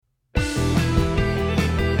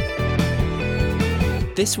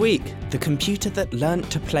This week, the computer that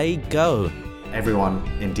learnt to play Go. Everyone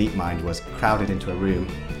in DeepMind was crowded into a room,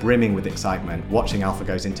 brimming with excitement, watching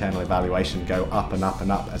AlphaGo's internal evaluation go up and up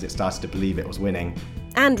and up as it started to believe it was winning.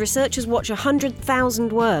 And researchers watch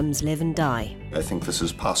 100,000 worms live and die. I think this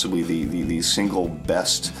is possibly the single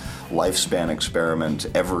best lifespan experiment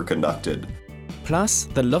ever conducted. Plus,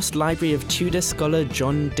 the lost library of Tudor scholar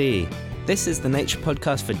John Dee. This is the Nature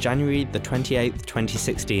Podcast for January the 28th,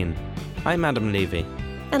 2016. I'm Adam Levy.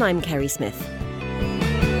 And I'm Kerry Smith.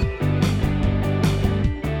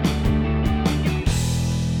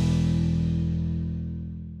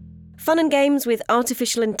 Fun and games with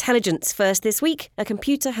artificial intelligence. First this week, a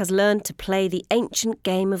computer has learned to play the ancient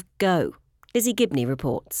game of Go. Lizzie Gibney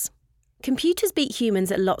reports. Computers beat humans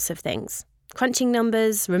at lots of things. Crunching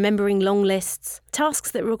numbers, remembering long lists,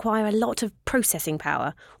 tasks that require a lot of processing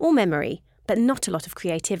power or memory, but not a lot of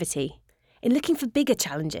creativity. In looking for bigger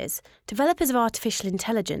challenges, developers of artificial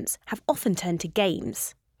intelligence have often turned to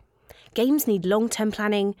games. Games need long-term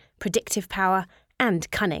planning, predictive power, and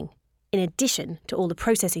cunning, in addition to all the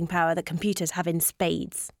processing power that computers have in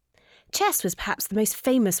spades. Chess was perhaps the most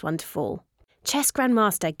famous one to fall. Chess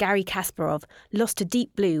grandmaster Garry Kasparov lost to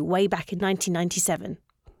Deep Blue way back in 1997.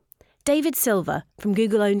 David Silver from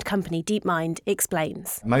Google-owned company DeepMind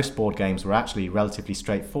explains. Most board games were actually relatively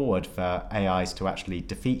straightforward for AIs to actually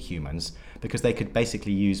defeat humans because they could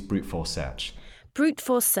basically use brute force search. Brute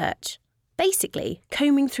force search. Basically,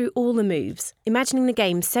 combing through all the moves, imagining the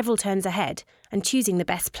game several turns ahead and choosing the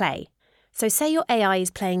best play. So say your AI is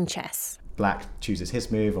playing chess. Black chooses his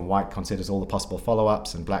move and white considers all the possible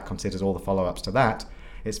follow-ups and black considers all the follow-ups to that.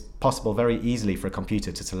 It's possible very easily for a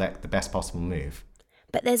computer to select the best possible move.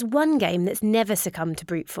 But there's one game that's never succumbed to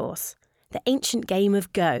brute force, the ancient game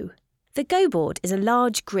of Go. The Go board is a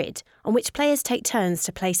large grid on which players take turns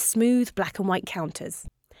to place smooth black and white counters.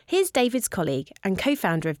 Here's David's colleague and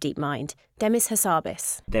co-founder of DeepMind, Demis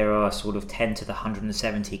Hassabis. There are sort of 10 to the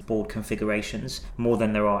 170 board configurations, more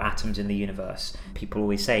than there are atoms in the universe. People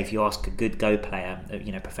always say, if you ask a good Go player,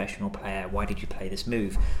 professional player, why did you play this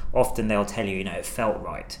move? Often they'll tell you, it felt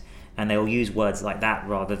right. And they'll use words like that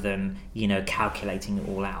rather than, calculating it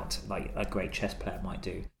all out, like a great chess player might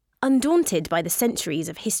do. Undaunted by the centuries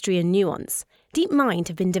of history and nuance, DeepMind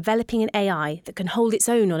have been developing an AI that can hold its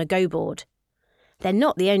own on a Go board. They're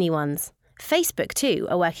not the only ones. Facebook, too,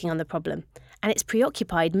 are working on the problem, and it's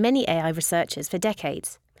preoccupied many AI researchers for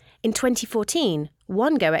decades. In 2014,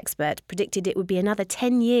 one Go expert predicted it would be another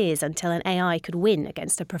 10 years until an AI could win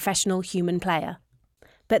against a professional human player.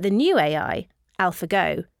 But the new AI,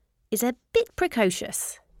 AlphaGo, is a bit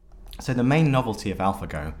precocious. So the main novelty of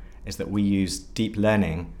AlphaGo is that we use deep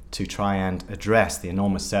learning to try and address the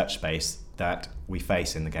enormous search space that we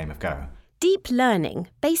face in the game of Go. Deep learning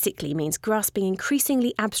basically means grasping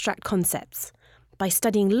increasingly abstract concepts by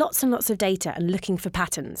studying lots and lots of data and looking for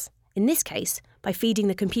patterns. In this case, by feeding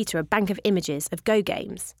the computer a bank of images of Go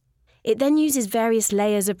games. It then uses various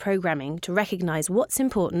layers of programming to recognise what's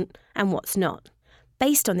important and what's not.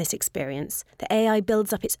 Based on this experience, the AI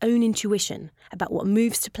builds up its own intuition about what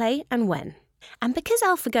moves to play and when. And because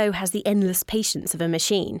AlphaGo has the endless patience of a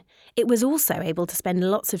machine, it was also able to spend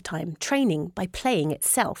lots of time training by playing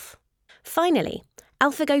itself. Finally,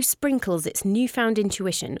 AlphaGo sprinkles its newfound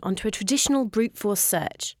intuition onto a traditional brute force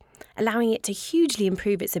search, allowing it to hugely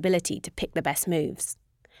improve its ability to pick the best moves.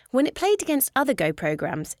 When it played against other Go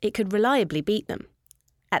programs, it could reliably beat them.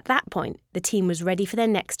 At that point, the team was ready for their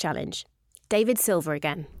next challenge. David Silver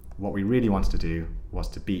again. What we really wanted to do was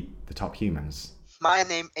to beat the top humans. My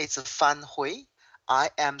name is Fan Hui. I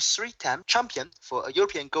am 3-time champion for a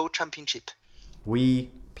European Go Championship.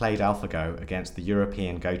 We played AlphaGo against the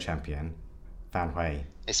European Go champion, Fan Hui.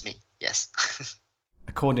 It's me, yes.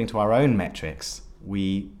 According to our own metrics,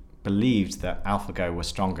 we believed that AlphaGo was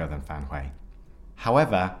stronger than Fan Hui.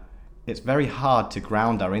 However, it's very hard to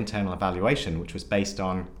ground our internal evaluation, which was based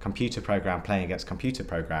on computer program playing against computer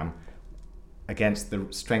program, against the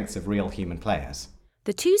strengths of real human players.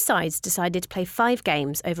 The two sides decided to play 5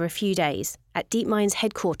 games over a few days at DeepMind's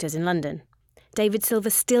headquarters in London. David Silver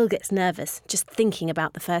still gets nervous just thinking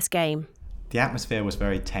about the first game. The atmosphere was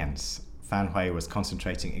very tense. Fan Hui was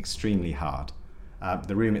concentrating extremely hard.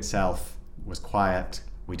 The room itself was quiet.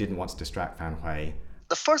 We didn't want to distract Fan Hui.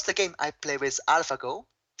 The first game I play with AlphaGo,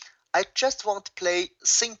 I just want to play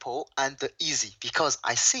simple and easy because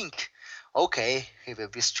I think, okay, he will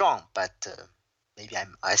be strong, but maybe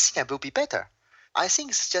I think I will be better. I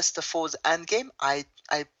think it's just for the end game, I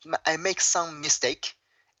make some mistake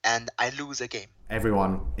and I lose a game.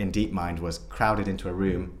 Everyone in DeepMind was crowded into a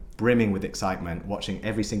room, brimming with excitement, watching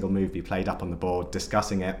every single move be played up on the board,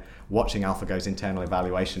 discussing it, watching AlphaGo's internal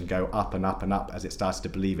evaluation go up and up and up as it started to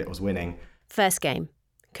believe it was winning. First game,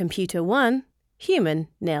 computer 1, human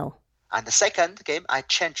 0. And the second game, I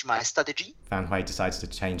changed my strategy. Fan Hui decides to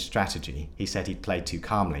change strategy. He said he'd played too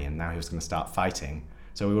calmly and now he was going to start fighting.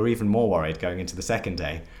 So we were even more worried going into the second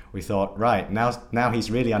day. We thought, right, now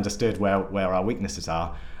he's really understood where our weaknesses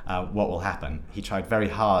are, what will happen. He tried very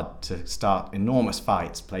hard to start enormous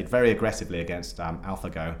fights, played very aggressively against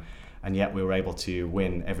AlphaGo, and yet we were able to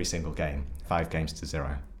win every single game, 5 games to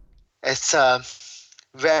 0. It's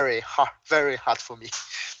very hard for me,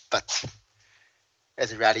 but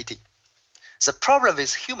it's a reality. The problem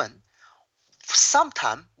with human,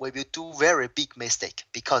 sometimes we will do very big mistake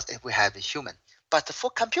because we have a human. But for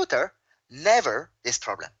computer, never this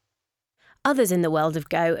problem. Others in the world of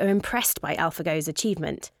Go are impressed by AlphaGo's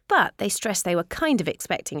achievement, but they stress they were kind of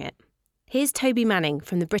expecting it. Here's Toby Manning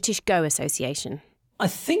from the British Go Association. I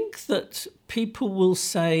think that people will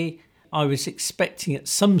say, I was expecting at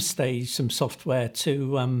some stage some software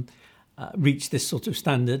to reach this sort of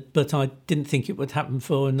standard, but I didn't think it would happen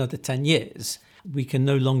for another 10 years. We can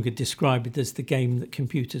no longer describe it as the game that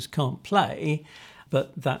computers can't play,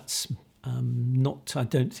 but that's not, I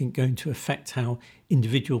don't think, going to affect how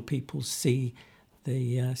individual people see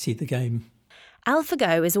the game.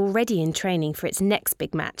 AlphaGo is already in training for its next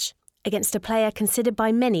big match against a player considered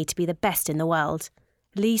by many to be the best in the world,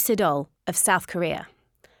 Lee Sedol of South Korea.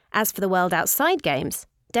 As for the world outside games,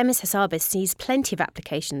 Demis Hassabis sees plenty of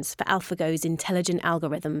applications for AlphaGo's intelligent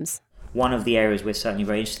algorithms. One of the areas we're certainly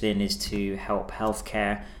very interested in is to help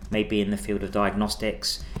healthcare, maybe in the field of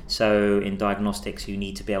diagnostics. So in diagnostics, you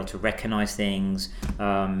need to be able to recognize things.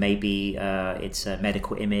 Maybe it's a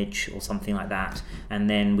medical image or something like that. And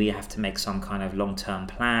then we have to make some kind of long-term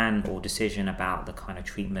plan or decision about the kind of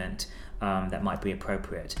treatment that might be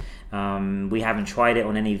appropriate. We haven't tried it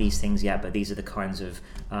on any of these things yet, but these are the kinds of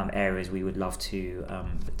areas we would love to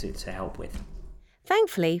help with.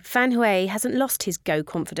 Thankfully, Fan Hui hasn't lost his Go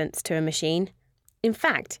confidence to a machine. In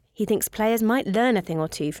fact, he thinks players might learn a thing or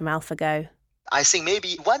two from AlphaGo. I think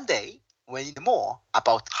maybe one day we need more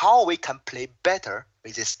about how we can play better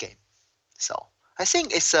with this game. So I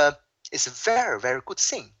think it's a very, very good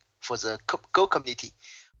thing for the Go community.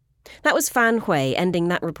 That was Fan Hui ending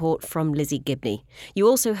that report from Lizzie Gibney. You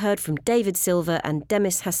also heard from David Silver and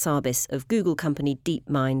Demis Hassabis of Google company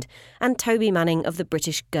DeepMind and Toby Manning of the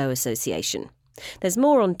British Go Association. There's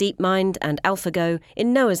more on DeepMind and AlphaGo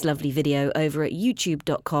in Noah's lovely video over at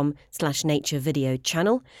youtube.com/nature video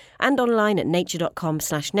channel, and online at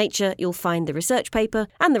nature.com/nature you'll find the research paper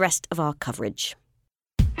and the rest of our coverage.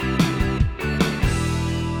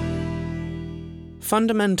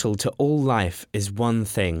 Fundamental to all life is one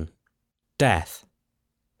thing: death.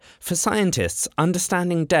 For scientists,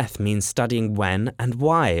 understanding death means studying when and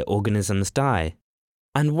why organisms die.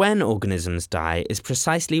 And when organisms die is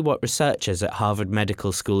precisely what researchers at Harvard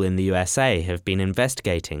Medical School in the USA have been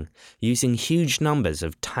investigating, using huge numbers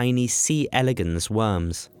of tiny C. elegans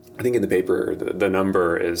worms. I think in the paper, the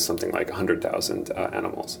number is something like 100,000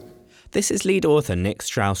 animals. This is lead author Nick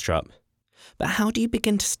Straustrup. But how do you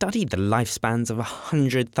begin to study the lifespans of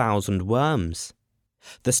 100,000 worms?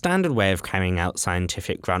 The standard way of carrying out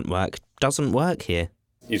scientific grunt work doesn't work here.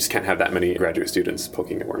 You just can't have that many graduate students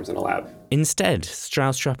poking at worms in a lab. Instead,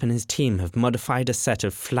 Straustrup and his team have modified a set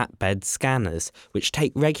of flatbed scanners which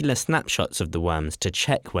take regular snapshots of the worms to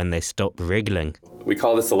check when they stop wriggling. We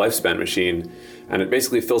call this the lifespan machine, and it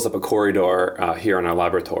basically fills up a corridor here in our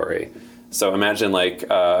laboratory. So imagine like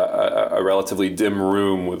a relatively dim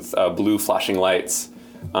room with blue flashing lights.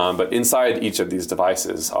 But inside each of these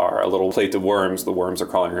devices are a little plate of worms. The worms are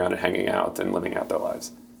crawling around and hanging out and living out their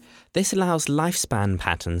lives. This allows lifespan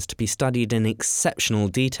patterns to be studied in exceptional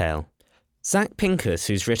detail. Zach Pincus,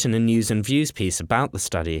 who's written a News and Views piece about the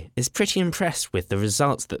study, is pretty impressed with the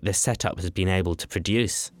results that this setup has been able to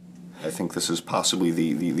produce. I think this is possibly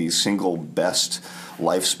the single best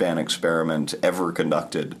lifespan experiment ever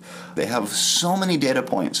conducted. They have so many data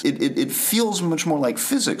points. It feels much more like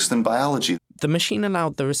physics than biology. The machine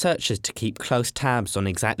allowed the researchers to keep close tabs on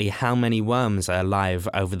exactly how many worms are alive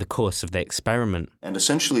over the course of the experiment. And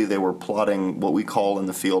essentially they were plotting what we call in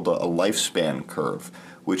the field a lifespan curve,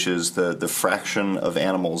 which is the fraction of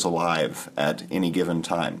animals alive at any given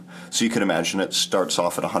time. So you can imagine it starts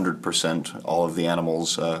off at 100%, all of the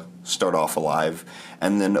animals start off alive,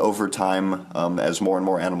 and then over time, as more and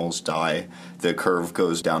more animals die, the curve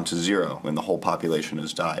goes down to 0 when the whole population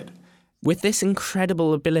has died. With this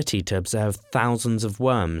incredible ability to observe thousands of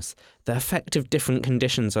worms, the effect of different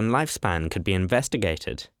conditions on lifespan could be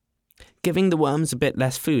investigated. Giving the worms a bit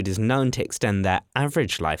less food is known to extend their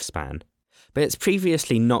average lifespan, but it's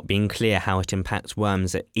previously not been clear how it impacts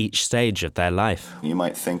worms at each stage of their life. You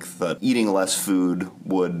might think that eating less food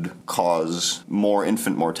would cause more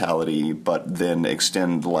infant mortality, but then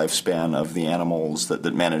extend the lifespan of the animals that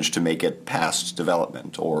manage to make it past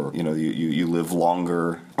development. Or, you live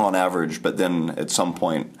longer on average, but then at some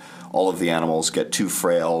point all of the animals get too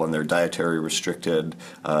frail and they're dietary restricted.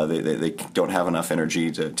 They don't have enough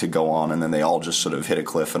energy to go on, and then they all just sort of hit a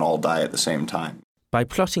cliff and all die at the same time. By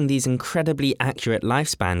plotting these incredibly accurate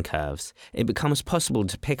lifespan curves, it becomes possible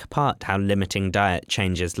to pick apart how limiting diet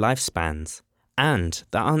changes lifespans. And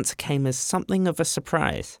the answer came as something of a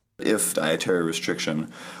surprise. If dietary restriction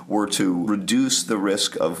were to reduce the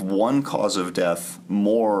risk of one cause of death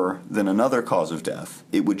more than another cause of death,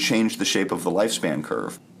 it would change the shape of the lifespan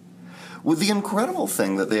curve. Well, the incredible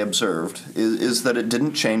thing that they observed is that it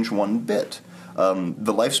didn't change one bit.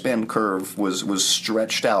 The lifespan curve was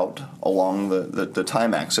stretched out along the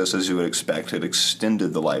time axis, as you would expect. It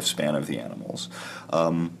extended the lifespan of the animals.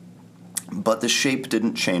 But the shape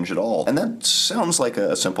didn't change at all. And that sounds like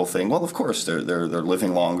a simple thing. Well, of course, they're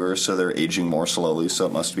living longer, so they're aging more slowly, so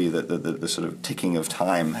it must be that the sort of ticking of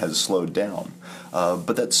time has slowed down.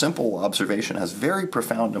 But that simple observation has very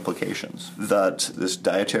profound implications, that this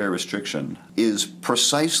dietary restriction is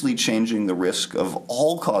precisely changing the risk of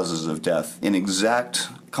all causes of death in exact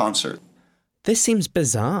concert. This seems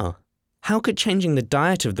bizarre. How could changing the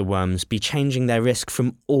diet of the worms be changing their risk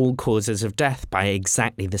from all causes of death by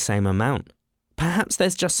exactly the same amount? Perhaps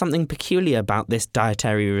there's just something peculiar about this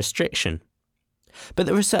dietary restriction. But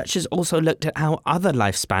the researchers also looked at how other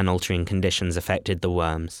lifespan-altering conditions affected the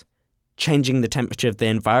worms. Changing the temperature of the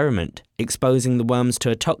environment, exposing the worms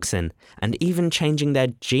to a toxin, and even changing their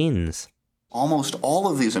genes. Almost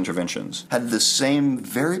all of these interventions had the same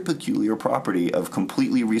very peculiar property of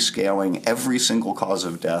completely rescaling every single cause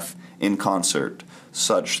of death in concert,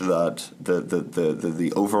 such that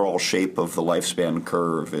the overall shape of the lifespan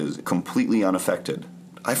curve is completely unaffected.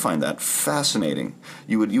 I find that fascinating.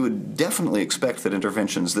 You would definitely expect that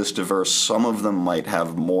interventions this diverse, some of them might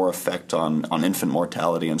have more effect on infant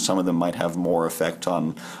mortality, and some of them might have more effect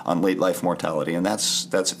on late life mortality, and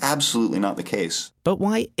that's absolutely not the case. But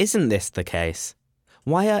why isn't this the case?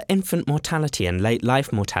 Why are infant mortality and late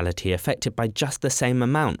life mortality affected by just the same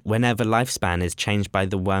amount whenever lifespan is changed by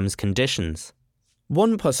the worm's conditions?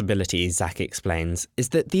 One possibility, Zach explains, is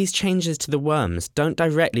that these changes to the worms don't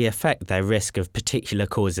directly affect their risk of particular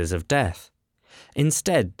causes of death.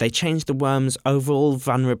 Instead, they change the worm's overall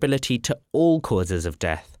vulnerability to all causes of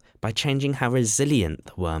death by changing how resilient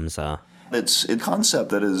the worms are. It's a concept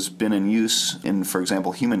that has been in use in, for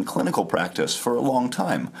example, human clinical practice for a long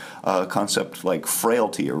time, a concept like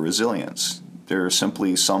frailty or resilience. There are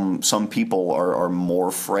simply some people are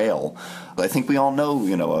more frail. I think we all know,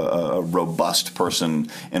 a robust person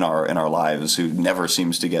in our lives who never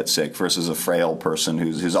seems to get sick versus a frail person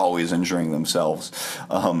who's always injuring themselves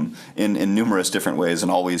in numerous different ways and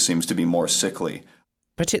always seems to be more sickly.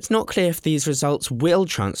 But it's not clear if these results will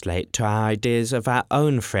translate to our ideas of our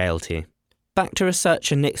own frailty. Back to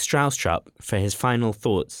researcher Nick Strausstrup for his final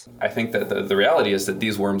thoughts. I think that the reality is that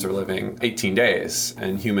these worms are living 18 days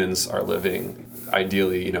and humans are living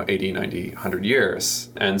ideally, 80, 90, 100 years.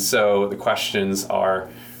 And so the questions are,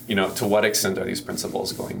 to what extent are these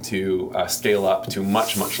principles going to scale up to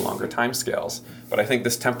much, much longer timescales? But I think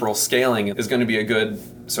this temporal scaling is going to be a good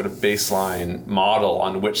sort of baseline model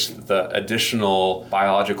on which the additional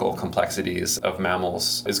biological complexities of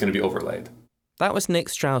mammals is going to be overlaid. That was Nick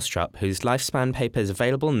Strausstrup, whose lifespan paper is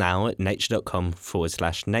available now at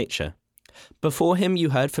nature.com/nature. Before him, you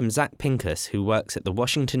heard from Zach Pincus, who works at the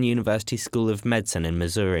Washington University School of Medicine in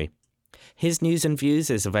Missouri. His news and views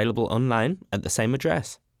is available online at the same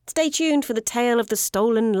address. Stay tuned for the tale of the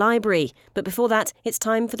stolen library. But before that, it's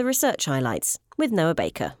time for the research highlights with Noah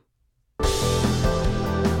Baker.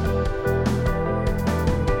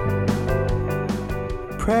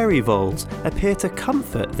 Prairie voles appear to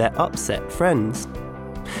comfort their upset friends.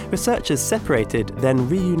 Researchers separated, then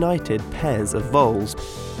reunited pairs of voles.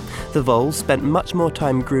 The voles spent much more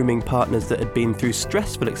time grooming partners that had been through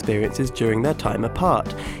stressful experiences during their time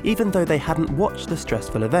apart, even though they hadn't watched the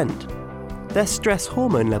stressful event. Their stress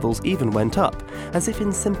hormone levels even went up, as if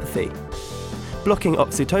in sympathy. Blocking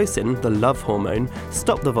oxytocin, the love hormone,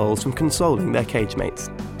 stopped the voles from consoling their cage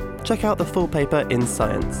mates. Check out the full paper in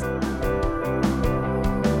Science.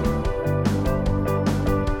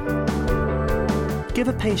 Give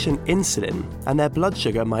a patient insulin, and their blood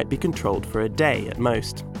sugar might be controlled for a day at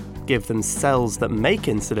most. Give them cells that make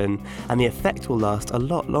insulin, and the effect will last a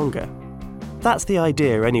lot longer. That's the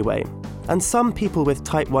idea anyway. And some people with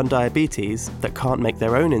type 1 diabetes that can't make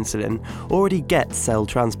their own insulin already get cell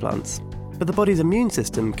transplants. But the body's immune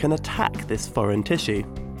system can attack this foreign tissue.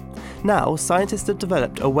 Now, scientists have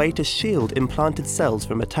developed a way to shield implanted cells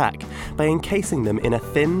from attack by encasing them in a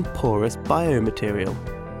thin, porous biomaterial.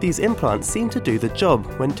 These implants seem to do the job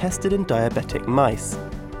when tested in diabetic mice.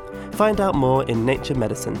 Find out more in Nature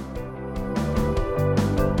Medicine.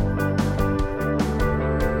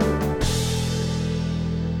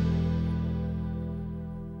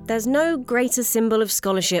 There's no greater symbol of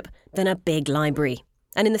scholarship than a big library.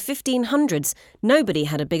 And in the 1500s, nobody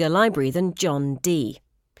had a bigger library than John Dee.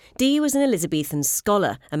 Dee was an Elizabethan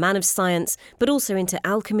scholar, a man of science, but also into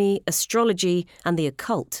alchemy, astrology, and the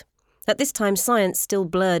occult. At this time, science still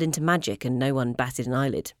blurred into magic and no one batted an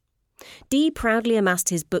eyelid. Dee proudly amassed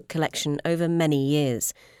his book collection over many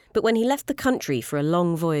years. But when he left the country for a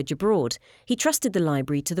long voyage abroad, he trusted the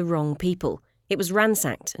library to the wrong people. It was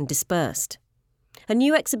ransacked and dispersed. A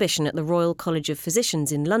new exhibition at the Royal College of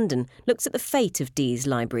Physicians in London looks at the fate of Dee's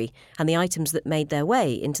library and the items that made their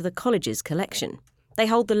way into the college's collection. They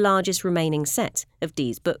hold the largest remaining set of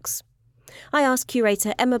Dee's books. I asked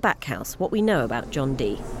curator Emma Backhouse what we know about John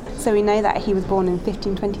Dee. So we know that he was born in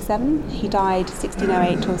 1527, he died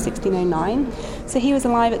 1608 or 1609, so he was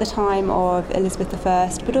alive at the time of Elizabeth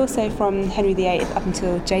I, but also from Henry VIII up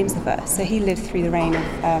until James I, so he lived through the reign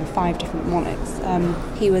of 5 different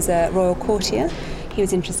monarchs. He was a royal courtier, he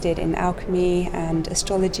was interested in alchemy and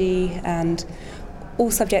astrology and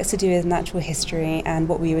all subjects to do with natural history and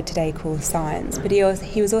what we would today call science, but he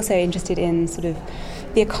was also interested in sort of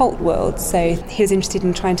the occult world, so he was interested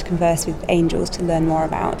in trying to converse with angels to learn more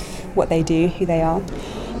about what they do, who they are.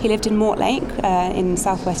 He lived in Mortlake in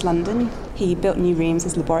southwest London. He built new rooms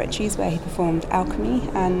as laboratories where he performed alchemy,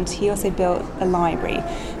 and he also built a library.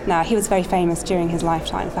 Now, he was very famous during his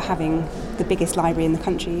lifetime for having the biggest library in the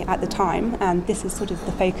country at the time, and this is sort of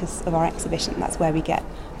the focus of our exhibition. That's where we get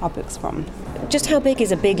our books from. Just how big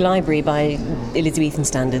is a big library by Elizabethan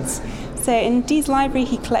standards? So in Dee's library,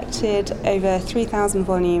 he collected over 3,000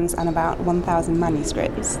 volumes and about 1,000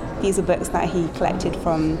 manuscripts. These are books that he collected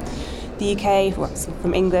from the UK,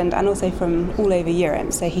 from England, and also from all over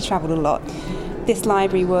Europe, so he travelled a lot. This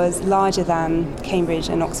library was larger than Cambridge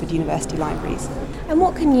and Oxford University libraries. And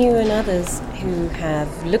what can you and others who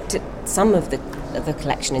have looked at some of the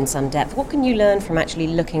collection in some depth, what can you learn from actually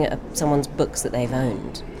looking at someone's books that they've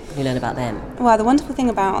owned? What can you learn about them? Well, the wonderful thing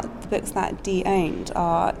about the books that Dee owned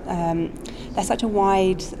are they're such a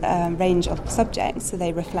wide range of subjects, so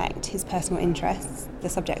they reflect his personal interests, the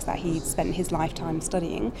subjects that he spent his lifetime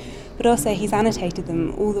studying, but also he's annotated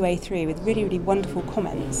them all the way through with really, really wonderful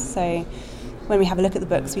comments. So when we have a look at the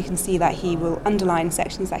books, we can see that he will underline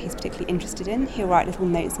sections that he's particularly interested in. He'll write little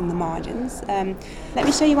notes in the margins. Let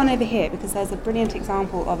me show you one over here, because there's a brilliant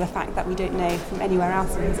example of a fact that we don't know from anywhere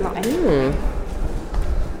else in his life.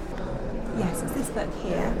 Yes, it's this book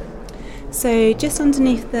here. So just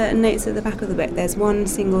underneath the notes at the back of the book, there's one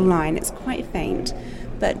single line. It's quite faint,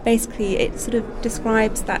 but basically it sort of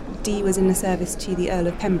describes that Dee was in the service to the Earl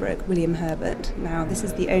of Pembroke, William Herbert. Now, this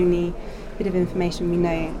is the only bit of information we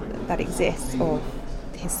know that exists of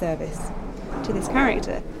his service to this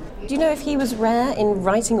character. Do you know if he was rare in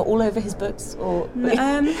writing all over his books, or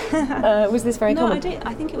was this very common? No,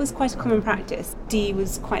 I think it was quite a common practice. Dee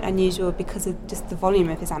was quite unusual because of just the volume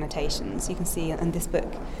of his annotations. You can see in this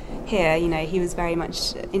book here, you know, he was very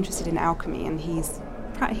much interested in alchemy, and he's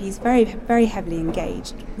very, very heavily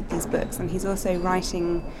engaged with these books, and he's also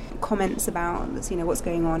writing comments about, you know, what's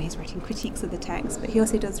going on. He's writing critiques of the text, but he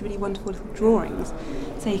also does really wonderful little drawings.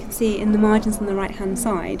 So you can see in the margins on the right-hand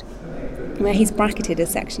side, where he's bracketed a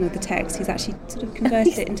section of the text, he's actually sort of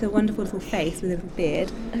converted it into a wonderful little face with a little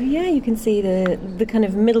beard. Oh yeah, you can see the kind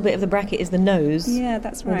of middle bit of the bracket is the nose. Yeah,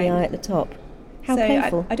 that's right. And the eye at the top. How so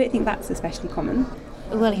playful. I don't think that's especially common.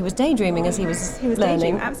 Well, he was daydreaming as he was learning.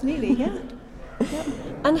 Daydreaming, absolutely, yeah. Yep.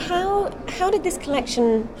 And how did this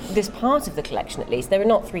collection, this part of the collection at least, there are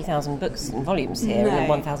not 3,000 books and volumes here and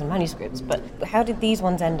 1,000 manuscripts, but how did these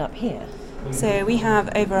ones end up here? So we have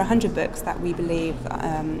over 100 books that we believe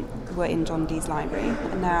were in John Dee's library.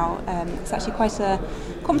 Now, it's actually quite a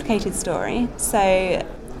complicated story. So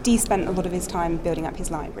Dee spent a lot of his time building up his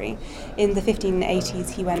library. In the 1580s,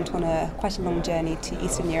 he went on quite a long journey to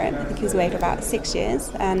Eastern Europe. I think he was away for about 6 years,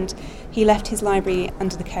 and he left his library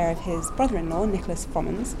under the care of his brother-in-law, Nicholas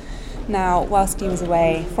Frommans. Now, whilst Dee was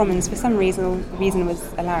away, Frommans, for some reason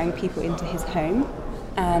was allowing people into his home,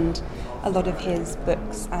 and a lot of his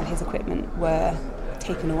books and his equipment were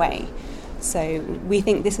taken away. So we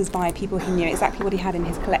think this was by people who knew exactly what he had in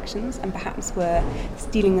his collections and perhaps were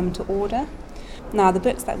stealing them to order. Now, the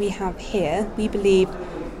books that we have here, we believe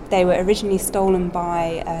They were originally stolen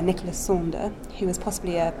by Nicholas Sander, who was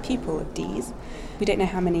possibly a pupil of Dee's. We don't know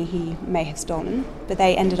how many he may have stolen, but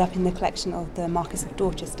they ended up in the collection of the Marquess of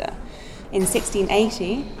Dorchester. In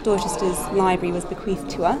 1680, Dorchester's library was bequeathed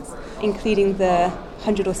to us, including the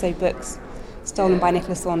 100 or so books stolen by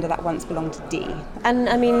Nicholas Sander that once belonged to Dee. And,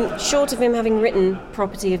 I mean, short of him having written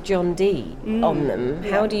property of John Dee on them,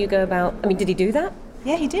 how do you go about... I mean, did he do that?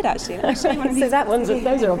 Yeah, he did, actually. So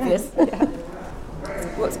those are obvious. Yeah.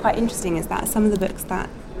 What's quite interesting is that some of the books that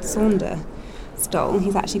Sander stole,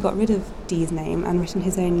 he's actually got rid of Dee's name and written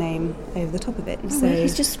his own name over the top of it. So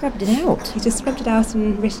he's just scrubbed it out. He's just scrubbed it out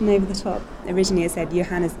and written over the top. Originally it said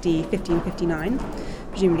Johannes Dee 1559,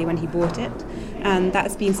 presumably when he bought it, and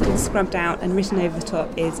that's been sort of scrubbed out and written over the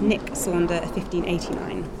top is Nick Sander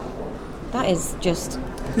 1589. That is just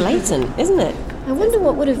blatant, isn't it? I wonder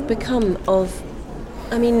what would have become of...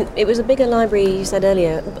 I mean, it was a bigger library, you said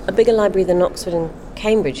earlier, a bigger library than Oxford and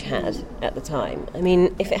Cambridge had at the time. I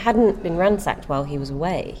mean, if it hadn't been ransacked while he was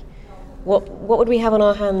away, what would we have on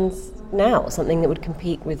our hands now? Something that would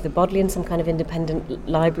compete with the Bodleian, some kind of independent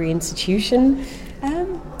library institution?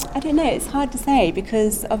 I don't know, it's hard to say,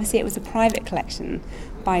 because obviously it was a private collection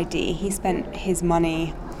by Dee. He spent his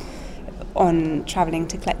money on travelling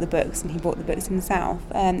to collect the books, and he bought the books himself.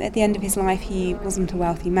 At the end of his life, he wasn't a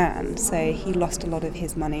wealthy man, so he lost a lot of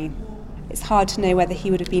his money. It's hard to know whether he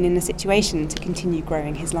would have been in a situation to continue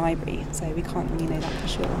growing his library, so we can't really know that for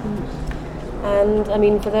sure. And, I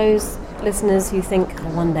mean, for those listeners who think,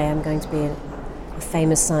 oh, one day I'm going to be a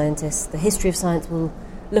famous scientist, the history of science will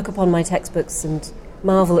look upon my textbooks and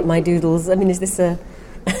marvel at my doodles. I mean, is this an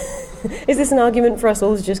argument for us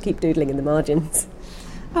all to just keep doodling in the margins?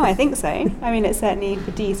 Oh, I think so. I mean, it certainly,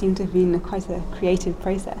 for Dee, seemed to have been quite a creative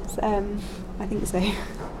process. I think so.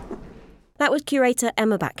 That was curator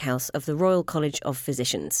Emma Backhouse of the Royal College of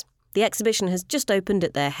Physicians. The exhibition has just opened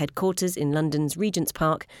at their headquarters in London's Regent's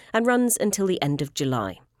Park and runs until the end of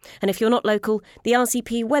July. And if you're not local, the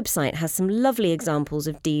RCP website has some lovely examples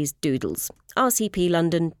of Dee's doodles.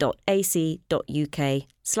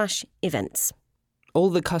 rcplondon.ac.uk/events. All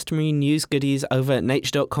the customary news goodies over at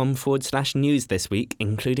nature.com/news this week,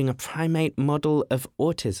 including a primate model of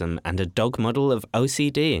autism and a dog model of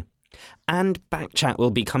OCD. And Backchat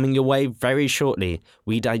will be coming your way very shortly.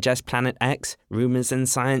 We digest Planet X, rumours in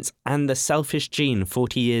science, and the selfish gene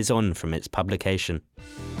 40 years on from its publication.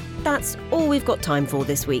 That's all we've got time for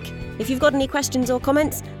this week. If you've got any questions or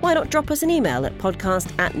comments, why not drop us an email at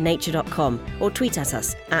podcast@nature.com or tweet at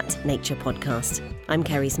us @naturepodcast. I'm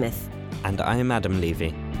Kerry Smith. And I am Adam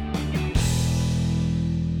Levy.